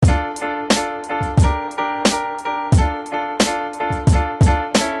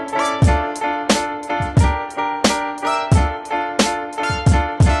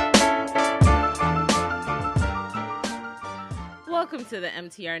to the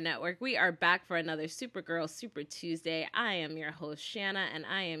MTR Network. We are back for another Supergirl Super Tuesday. I am your host, Shanna, and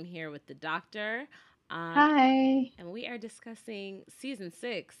I am here with the doctor. Hi. And we are discussing Season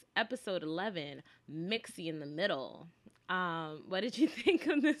 6, Episode 11, Mixie in the Middle. What did you think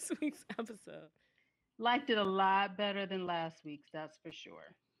of this week's episode? Liked it a lot better than last week's, that's for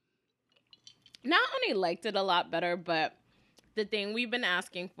sure. Not only liked it a lot better, but the thing we've been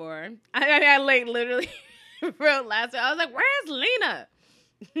asking for, I like literally wrote last week, I was like, where's Lena?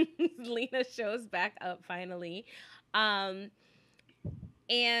 Lena shows back up finally. And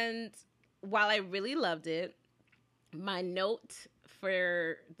while I really loved it, my note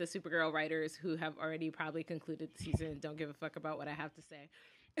for the Supergirl writers who have already probably concluded the season and don't give a fuck about what I have to say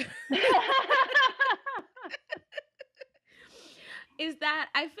is that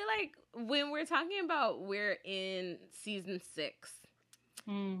I feel like when we're talking about we're in season 6,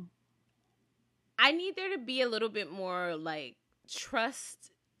 I need there to be a little bit more like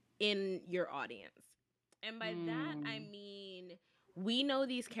trust in your audience. And by that, I mean, we know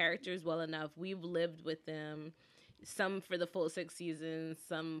these characters well enough. We've lived with them, some for the full 6 seasons,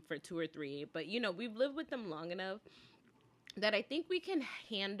 some for 2 or 3. But, you know, we've lived with them long enough that I think we can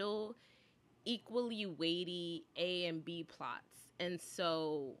handle equally weighty A and B plots. And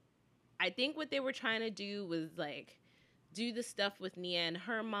so I think what they were trying to do was, like, do the stuff with Nia and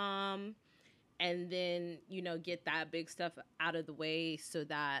her mom, and then, you know, get that big stuff out of the way so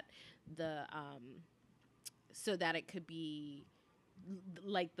that so that it could be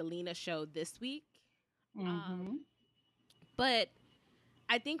like the Lena show this week. But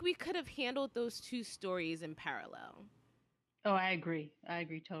I think we could have handled those two stories in parallel. Oh, I agree. I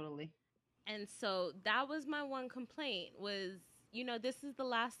agree totally. And so that was my one complaint was, you know, this is the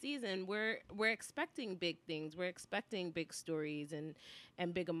last season. We're expecting big things. We're expecting big stories and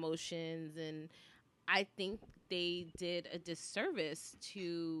big emotions, and I think they did a disservice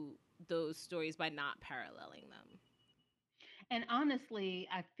to those stories by not paralleling them. And honestly,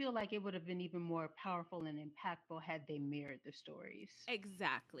 I feel like it would have been even more powerful and impactful had they mirrored the stories.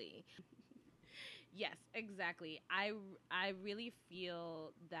 Exactly. Yes, exactly. I really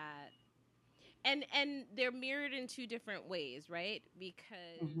feel that and they're mirrored in two different ways, right?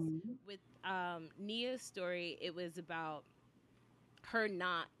 Because with Nia's story, it was about her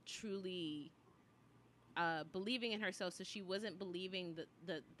not truly believing in herself, so she wasn't believing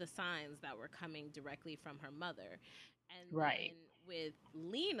the signs that were coming directly from her mother. And then with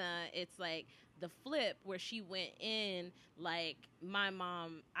Lena, it's like the flip where she went in like, my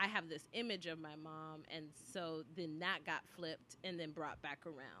mom, I have this image of my mom, and so then that got flipped and then brought back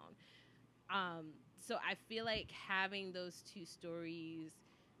around. So I feel like having those two stories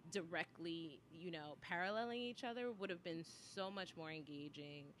directly, you know, paralleling each other would have been so much more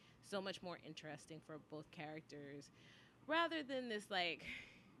engaging, so much more interesting for both characters, rather than this like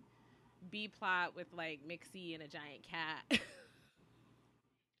B plot with like Mixie and a giant cat.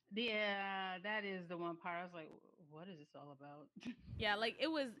 Yeah, that is the one part. I was like, what is this all about? Yeah, like it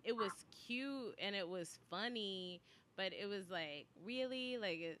was cute and it was funny, but it was like, really,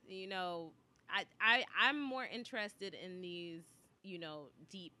 like, you know, I'm more interested in these, you know,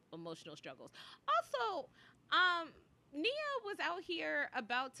 deep emotional struggles. Also, Nia was out here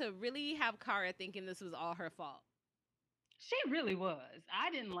about to really have Kara thinking this was all her fault. She really was.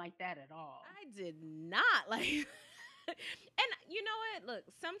 I didn't like that at all. I did not like. And you know what? Look,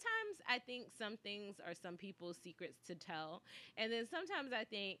 sometimes I think some things are some people's secrets to tell. And then sometimes I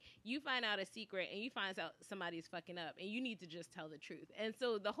think you find out a secret and you find out somebody's fucking up and you need to just tell the truth. And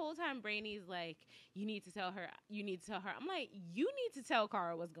so the whole time Brainy's like, you need to tell her, you need to tell her. I'm like, you need to tell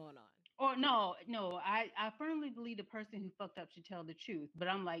Kara what's going on. Or no, I firmly believe the person who fucked up should tell the truth. But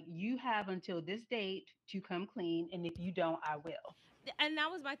I'm like, you have until this date to come clean, and if you don't, I will. And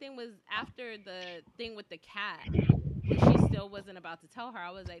that was my thing, was after the thing with the cat, when she still wasn't about to tell her, I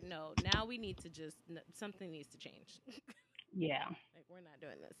was like, no, now we need to just, something needs to change. Yeah. Like, we're not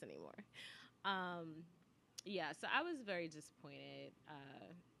doing this anymore. Um, yeah, so I was very disappointed.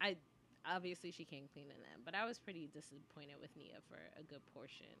 I obviously she came clean in them, but I was pretty disappointed with Nia for a good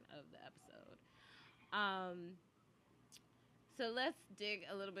portion of the episode. So let's dig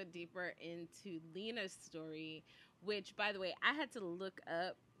a little bit deeper into Lena's story, which, by the way, I had to look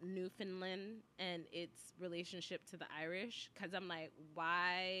up Newfoundland and its relationship to the Irish, because I'm like,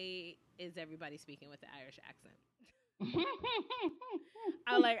 why is everybody speaking with the Irish accent?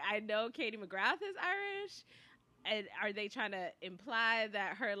 I'm like, I know Katie McGrath is Irish, and are they trying to imply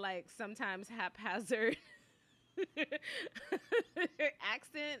that her like sometimes haphazard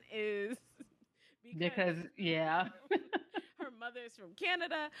accent is because yeah, her mother is from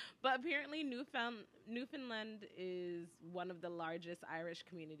Canada, but apparently Newfoundland is one of the largest Irish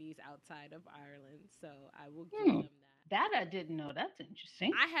communities outside of Ireland. So I will give them that. That I didn't know. That's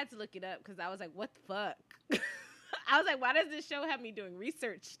interesting. I had to look it up because I was like, what the fuck? I was like, why does this show have me doing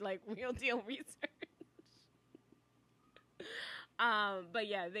research, like real deal research? But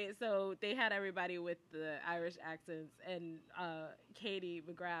yeah, they had everybody with the Irish accents and Katie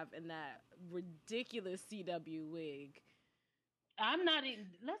McGrath in that ridiculous CW wig. I'm not even.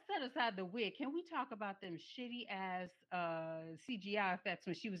 Let's set aside the wig. Can we talk about them shitty ass CGI effects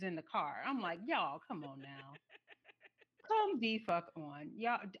when she was in the car? I'm like, y'all, come on now, come the fuck on,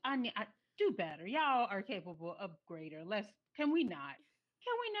 y'all. I do better. Y'all are capable of greater. Let's. Can we not?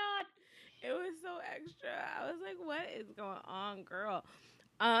 Can we not? It was so extra. I was like, what is going on, girl?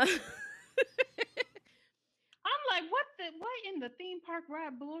 Uh, I'm like, what in the theme park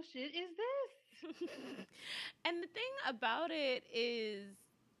ride bullshit is this? and the thing about it is,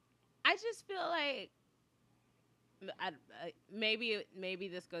 I just feel like maybe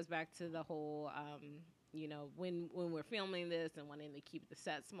this goes back to the whole when we're filming this and wanting to keep the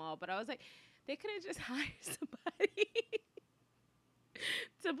set small, but I was like, they could have just hired somebody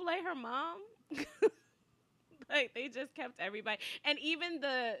to play her mom. Like, they just kept everybody, and even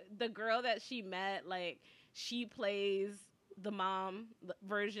the girl that she met, like, she plays the mom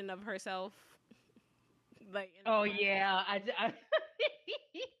version of herself. Like, oh yeah, I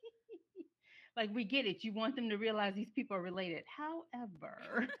like, we get it. You want them to realize these people are related.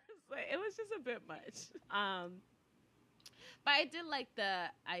 However, it was just a bit much. But I did like the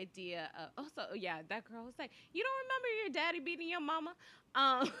idea of, also, yeah, that girl was like, you don't remember your daddy beating your mama?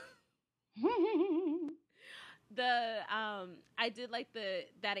 I did like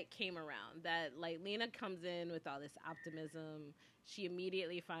that it came around, that like Lena comes in with all this optimism. She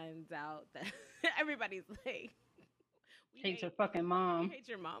immediately finds out that everybody's like, hates her fucking mom. We hate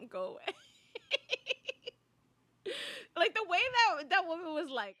your mom. Go away. Like, the way that woman was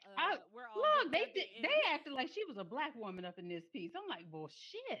like, we're all look, they acted like she was a black woman up in this piece. I'm like,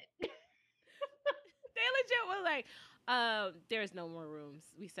 bullshit. They legit was like, there's no more rooms.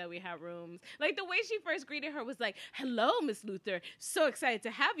 We said we have rooms. Like, the way she first greeted her was like, hello, Miss Luther. So excited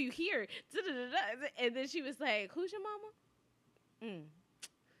to have you here. And then she was like, who's your mama?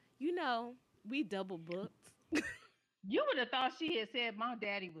 You know, we double booked. You would have thought she had said my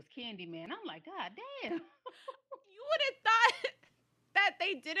daddy was Candyman. I'm like, God damn. You would have thought that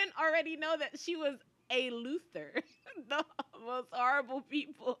they didn't already know that she was a Luther. The most horrible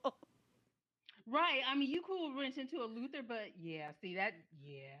people. Right. I mean, you could wrench into a Luther, but yeah, see that?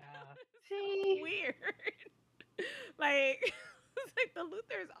 Yeah. See? So weird. Like, it's like, the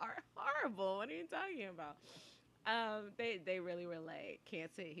Luthers are horrible. What are you talking about? They really were like,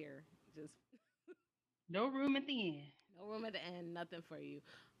 can't sit here. Just no room at the end. No room at the end. Nothing for you.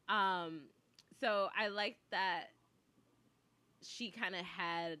 So I like that she kind of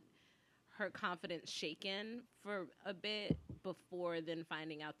had her confidence shaken for a bit before then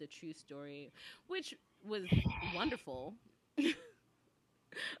finding out the true story, which was wonderful. I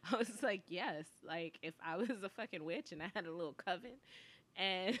was like, yes, like, if I was a fucking witch and I had a little coven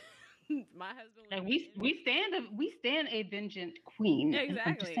and my husband was, and we stand a vengeant queen.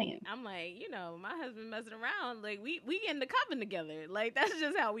 Exactly. I'm like, my husband messing around, like, we get in the coven together. Like, that's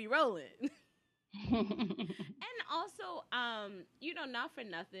just how we rolling. And also, not for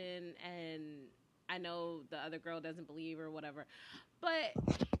nothing, and I know the other girl doesn't believe or whatever, but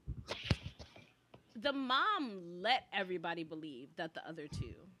the mom let everybody believe that the other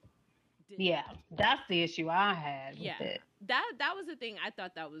two didn't. Yeah, that's the issue I had with it. That was the thing. I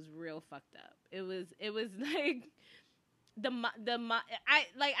thought that was real fucked up. It was like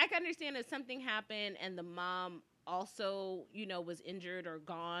I can understand if something happened and the mom also, was injured or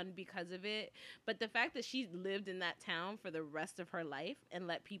gone because of it, but the fact that she lived in that town for the rest of her life and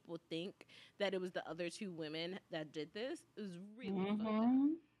let people think that it was the other two women that did this is really fucked up.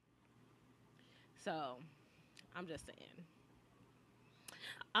 So, I'm just saying.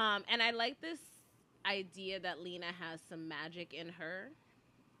 And I like this idea that Lena has some magic in her,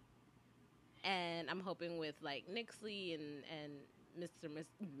 and I'm hoping with like Nixley and Mr.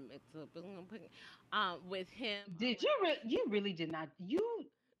 With him. Did you really did not,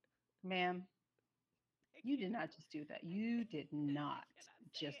 ma'am, you did not just do that. You did not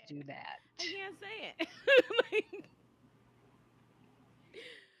just do that. I can't say it. Like,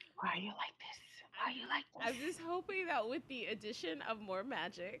 why are you like this? Why are you like this? I'm just hoping that with the addition of more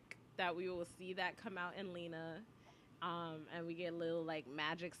magic, that we will see that come out in Lena, and we get a little like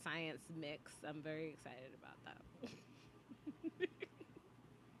magic science mix. I'm very excited about that.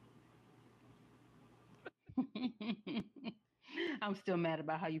 I'm still mad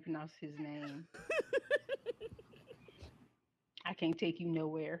about how you pronounce his name. I can't take you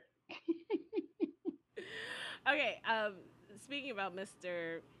nowhere. Okay, speaking about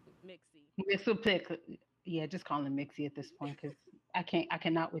Mr. Mixie. Missile pick. Yeah, just call him Mixie at this point because I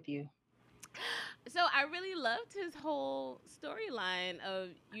cannot with you. So I really loved his whole storyline of,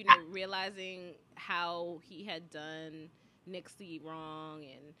 realizing how he had done Nixie wrong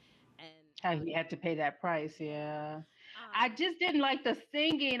and How he had to pay that price. Yeah. I um just didn't like the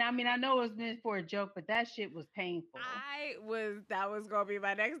singing. I mean, I know it was meant for a joke, but that shit was painful. that was gonna be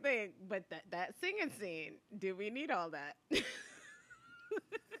my next thing, but that singing scene, do we need all that?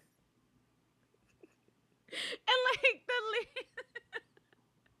 And like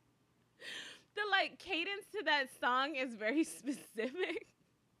the like cadence to that song is very specific.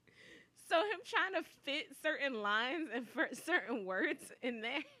 So him trying to fit certain lines and certain words in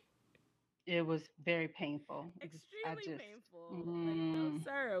there, It was very painful. I extremely just, painful. Like, no, mm,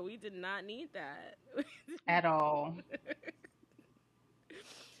 sir, we did not need that. at all.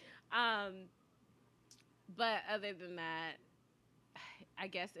 um, but other than that, I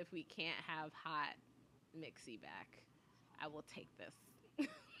guess if we can't have hot Mixie back, I will take this.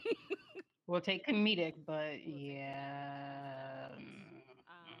 We'll take comedic, but We'll take yeah. comedic.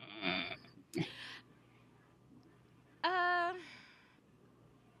 Uh,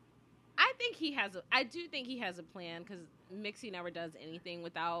 I do think he has a plan because Mixie never does anything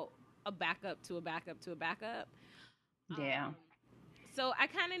without a backup to a backup to a backup. Yeah. So I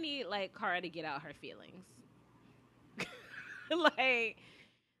kind of need like Kara to get out her feelings. Like,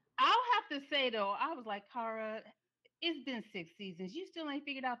 I'll have to say though, I was like, Kara, it's been 6 seasons. You still ain't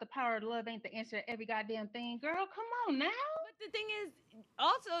figured out the power of love ain't the answer to every goddamn thing. Girl, come on now. but the thing is,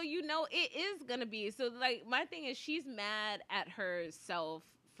 also, it is gonna be so. Like, my thing is, she's mad at herself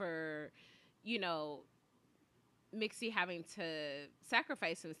for, you know, Mixie having to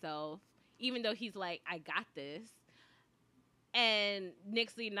sacrifice himself, even though he's like, I got this. And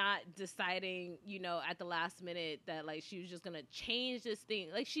Nixie not deciding, at the last minute that like she was just gonna change this thing.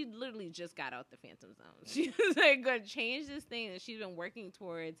 Like, she literally just got out the Phantom Zone. She was like gonna change this thing that she's been working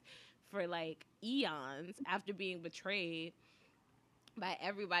towards for like eons after being betrayed by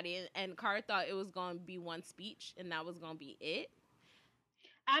everybody. And Kara thought it was gonna be one speech and that was gonna be it.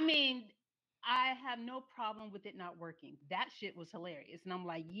 I mean, I have no problem with it not working. That shit was hilarious. And I'm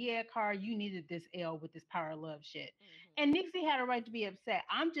like, yeah, Kara, you needed this L with this power of love shit. And Nixie had a right to be upset.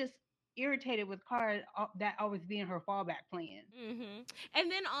 I'm just irritated with Kara that always being her fallback plan. And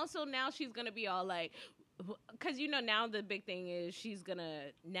then also now she's gonna be all like, because now the big thing is she's gonna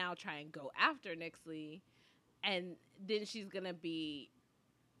now try and go after Nixie, and then she's gonna be,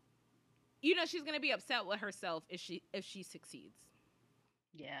 she's gonna be upset with herself if she succeeds.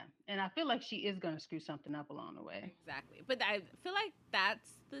 Yeah. And I feel like she is going to screw something up along the way. Exactly. But I feel like that's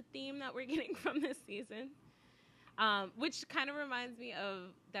the theme that we're getting from this season. Which kind of reminds me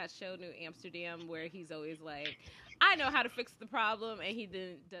of that show New Amsterdam, where he's always like, I know how to fix the problem, and he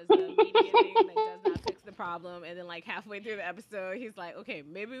then does the media thing that does not fix the problem, and then like halfway through the episode he's like, okay,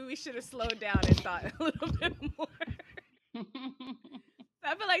 maybe we should have slowed down and thought a little bit more. So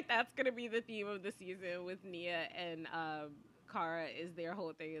I feel like that's gonna be the theme of the season with Nia and Kara. Is their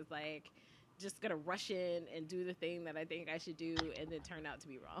whole thing is like just gonna rush in and do the thing that I think I should do and then turn out to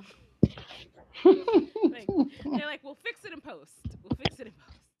be wrong. Like, they're like, we'll fix it in post. We'll fix it in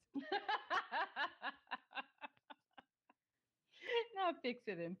post. Not fix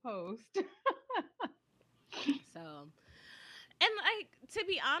it in post. So, and like, to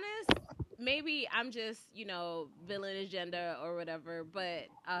be honest, maybe I'm just, villain agenda or whatever, but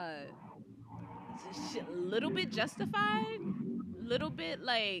a little bit justified, little bit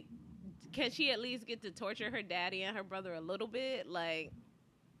like, can she at least get to torture her daddy and her brother a little bit? Like,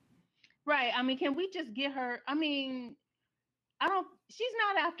 right. I mean, can we just get her? I mean, I don't. She's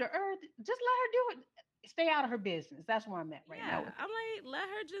not after Earth. Just let her do it. Stay out of her business. That's where I'm at right now. I'm like, let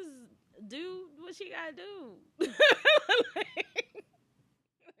her just do what she gotta do.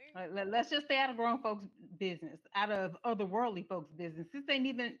 Let's just stay out of grown folks' business, out of otherworldly folks' business. This ain't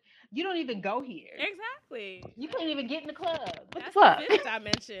even. You don't even go here. Exactly. You can't even get in the club. What That's the fuck? the fifth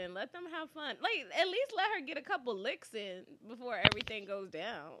dimension. Let them have fun. Like, at least let her get a couple licks in before everything goes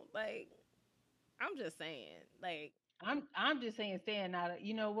down. Like, I'm just saying. Like, I'm just saying, staying out of.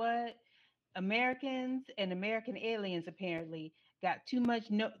 You know what? Americans and American aliens apparently got too much.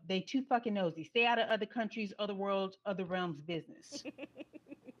 No, they too fucking nosy. Stay out of other countries, other worlds, other realms' business.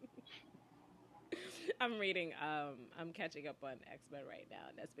 I'm reading. I'm catching up on X-Men right now,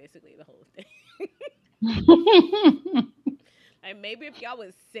 and that's basically the whole thing. Like, maybe if y'all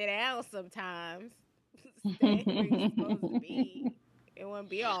would sit down sometimes, stay where you're supposed to be. It won't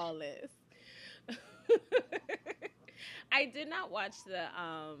be all this. I did not watch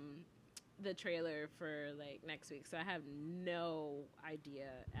the trailer for like next week, so I have no idea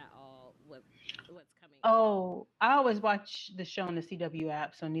at all what's coming up. Oh, I always watch the show on the CW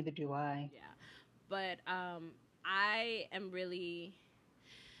app, so neither do I. Yeah. But I am really,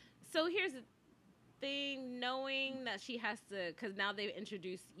 so here's the thing, knowing that she has to, because now they've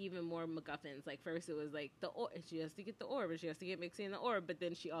introduced even more MacGuffins. Like first it was like the orb, she has to get the orb, and she has to get Mixie in the orb, but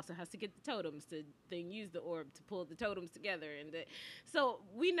then she also has to get the totems to then use the orb to pull the totems together, and so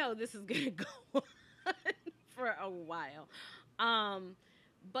we know this is gonna go on for a while.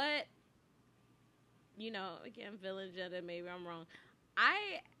 But again, villain agenda. Maybe I'm wrong.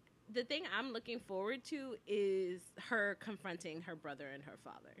 The thing I'm looking forward to is her confronting her brother and her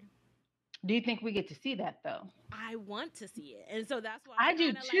father. Do you think we get to see that though? I want to see it, and so that's why I I'm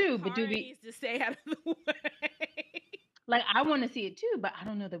do too. like, But do Kara we? needs to stay out of the way. Like, I want to see it too, but I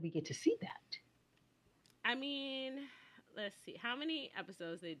don't know that we get to see that. I mean, let's see how many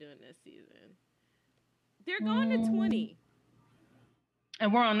episodes they doing this season. They're going to 20,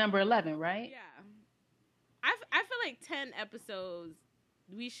 and we're on number 11, right? Yeah, I feel like 10 episodes.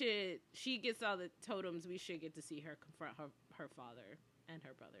 She gets all the totems. We should get to see her confront her father and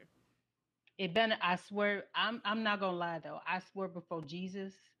her brother. It better. I swear. I'm not gonna lie though. I swear before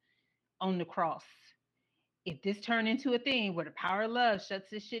Jesus on the cross, if this turned into a thing where the power of love shuts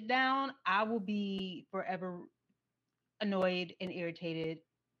this shit down, I will be forever annoyed and irritated.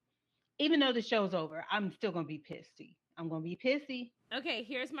 Even though the show's over, I'm still gonna be pissy. I'm gonna be pissy. Okay,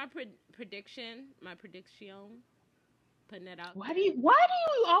 here's my prediction. My prediction. Putting it out. Why do you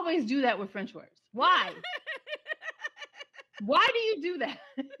always do that with French words? Why? Why do you do that?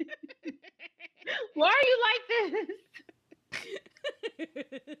 Why are you like this?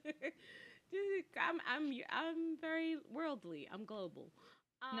 I'm very worldly. I'm global.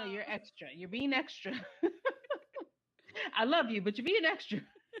 No, you're extra. You're being extra. I love you, but you're being extra.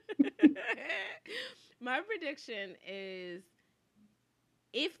 My prediction is,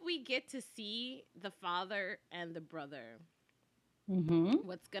 if we get to see the father and the brother,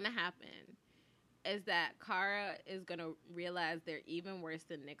 what's going to happen is that Kara is going to realize they're even worse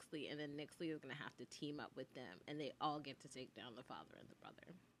than Nyxly, and then Nyxly is going to have to team up with them, and they all get to take down the father and the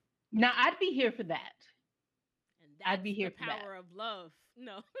brother. Now, I'd be here for that. And that's I'd be here the for power of love.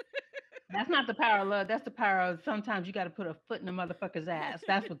 No. That's not the power of love. That's the power of sometimes you got to put a foot in a motherfucker's ass.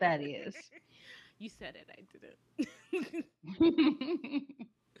 That's what that is. You said it. I didn't.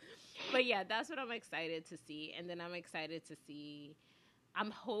 But yeah, that's what I'm excited to see. And then I'm excited to see,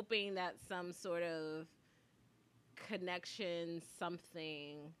 I'm hoping that some sort of connection,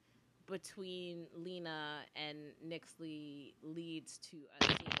 something between Lena and Nyxly leads to us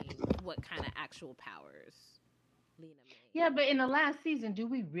seeing what kind of actual powers Lena may. Yeah, but in the last season, do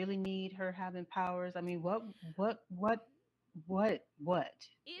we really need her having powers? I mean, what?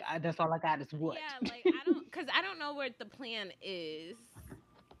 That's all I got is what. Yeah, like I don't know what the plan is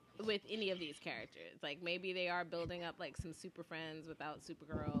with any of these characters. Like maybe they are building up like some super friends without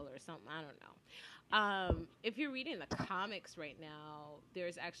Supergirl or something. I don't know. If you're reading the comics right now,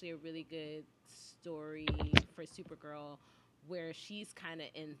 there's actually a really good story for Supergirl where she's kind of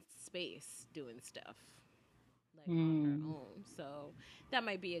in space doing stuff like on her own. So that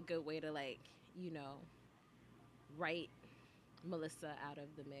might be a good way to write Melissa out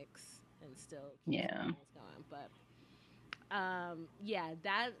of the mix and still keep things going. But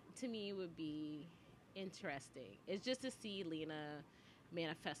that to me would be interesting. It's just to see Lena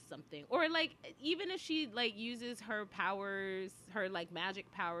manifest something, or like even if she like uses her powers, her like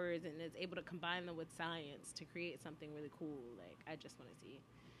magic powers, and is able to combine them with science to create something really cool. Like I just want to see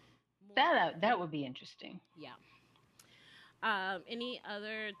more. That would be interesting. Yeah. Any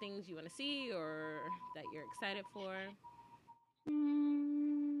other things you want to see or that you're excited for?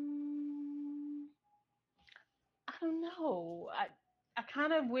 I don't know. I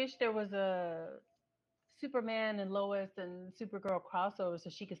kind of wish there was a Superman and Lois and Supergirl crossover so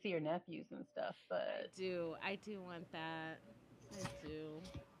she could see her nephews and stuff. But I do want that. I do.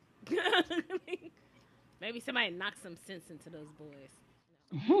 Maybe somebody knock some sense into those boys.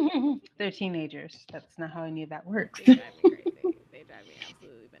 No. They're teenagers. That's not how any of that works. They drive me crazy. They drive me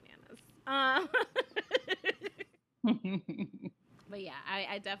absolutely bananas. But yeah,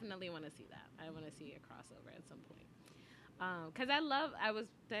 I definitely want to see that. I want to see a crossover at some point. Cause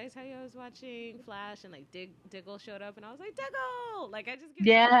did I tell you I was watching Flash and like Diggle showed up and I was like, Diggle! Like I just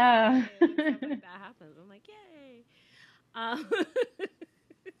get so excited when stuff like that happens. I'm like, yay!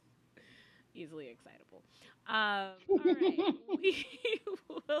 Easily excitable. All right, we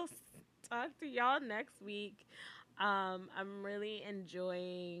will talk to y'all next week. I'm really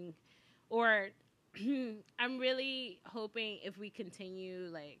enjoying, or I'm really hoping if we continue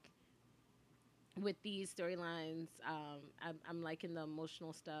like with these storylines, I'm liking the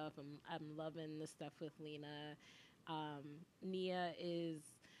emotional stuff. I'm loving the stuff with Lena. Nia is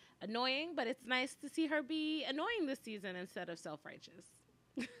annoying, but it's nice to see her be annoying this season instead of self righteous.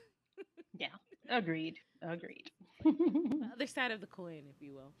 Yeah, agreed. Agreed. The other side of the coin, if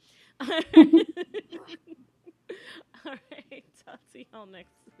you will. All right, talk to y'all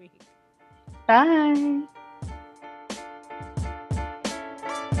next week. Bye.